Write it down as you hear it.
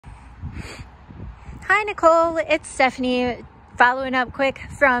Hi Nicole, it's Stephanie following up quick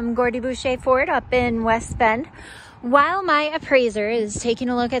from Boucher Ford up in West Bend. While my appraiser is taking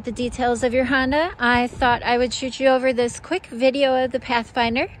a look at the details of your Honda, I thought I would shoot you over this quick video of the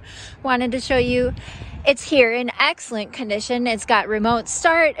Pathfinder. Wanted to show you it's here in excellent condition. It's got remote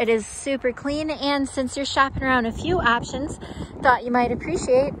start, it is super clean, and since you're shopping around a few options, thought you might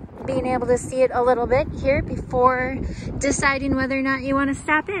appreciate being able to see it a little bit here before deciding whether or not you want to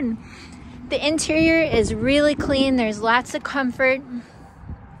stop in. The interior is really clean. There's lots of comfort.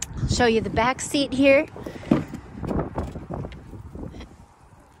 I'll show you the back seat here.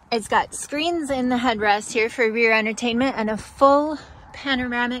 It's got screens in the headrest here for rear entertainment and a full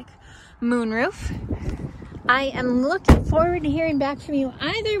panoramic moonroof. I am looking forward to hearing back from you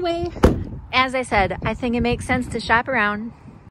either way. As I said, I think it makes sense to shop around.